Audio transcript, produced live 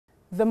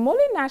The Mole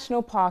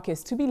National Park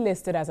is to be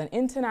listed as an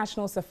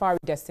international safari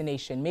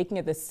destination, making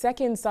it the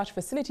second such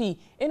facility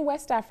in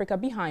West Africa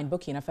behind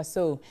Burkina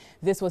Faso.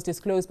 This was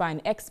disclosed by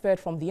an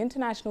expert from the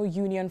International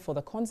Union for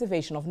the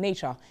Conservation of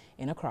Nature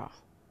in Accra.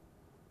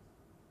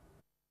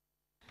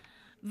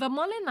 The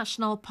Mole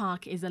National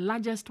Park is the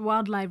largest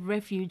wildlife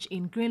refuge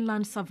in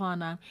Greenland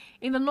savanna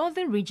in the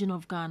northern region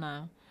of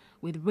Ghana,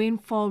 with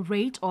rainfall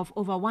rate of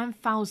over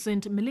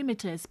 1,000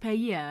 millimeters per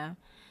year.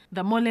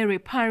 The Mole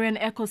riparian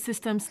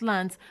ecosystems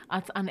lands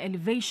at an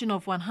elevation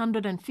of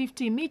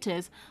 150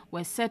 meters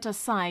were set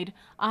aside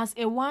as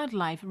a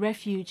wildlife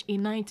refuge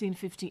in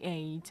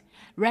 1958.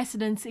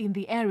 Residents in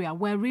the area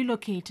were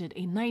relocated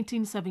in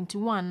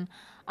 1971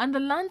 and the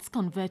lands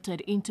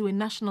converted into a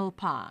national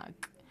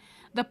park.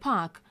 The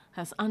park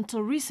has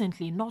until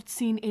recently not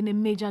seen any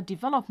major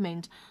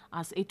development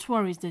as a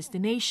tourist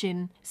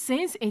destination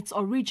since its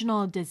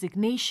original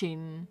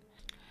designation.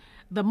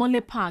 The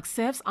Mole Park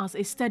serves as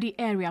a study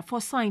area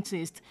for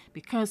scientists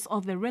because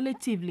of the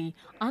relatively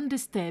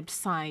undisturbed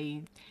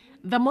site.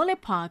 The Mole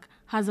Park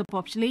has a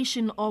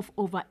population of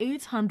over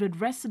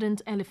 800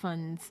 resident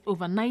elephants,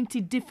 over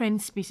 90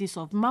 different species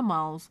of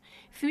mammals,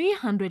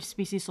 300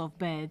 species of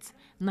birds,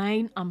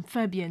 9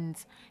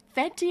 amphibians,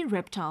 30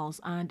 reptiles,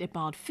 and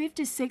about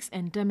 56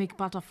 endemic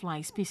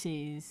butterfly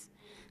species.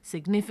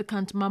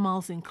 Significant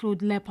mammals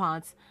include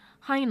leopards,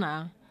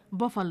 hyena,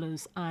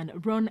 buffaloes,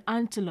 and roan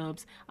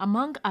antelopes,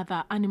 among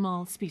other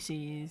animal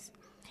species.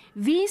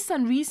 These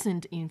and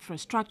recent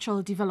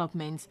infrastructural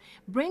developments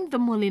bring the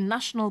Mole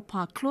National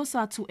Park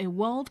closer to a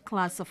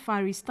world-class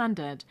safari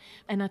standard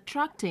and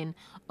attracting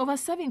over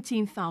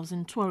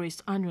 17,000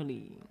 tourists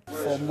annually.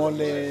 For Mole,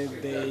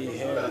 they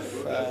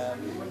have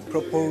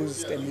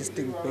proposed a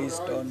listing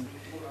based on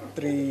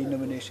 3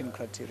 nomination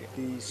criteria: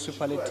 the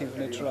superlative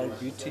natural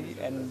beauty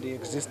and the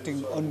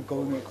existing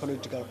ongoing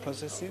ecological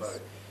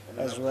processes,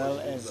 as well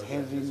as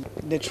having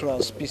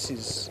natural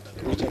species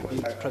which have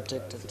been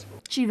protected.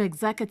 Chief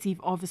Executive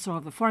Officer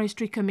of the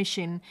Forestry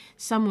Commission,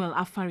 Samuel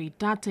Afari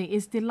Date,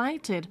 is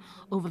delighted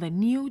over the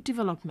new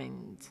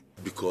development.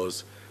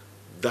 Because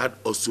that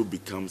also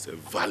becomes a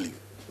value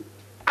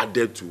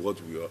added to what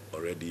we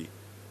already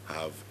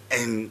have.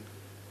 And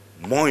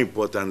more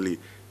importantly,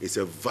 it's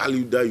a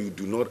value that you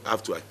do not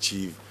have to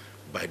achieve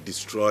by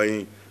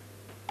destroying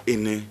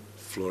any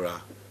flora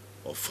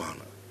or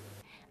fauna.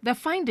 The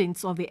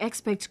findings of the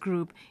expert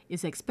group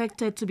is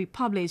expected to be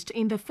published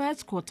in the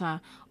first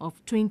quarter of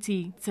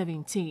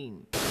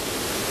 2017.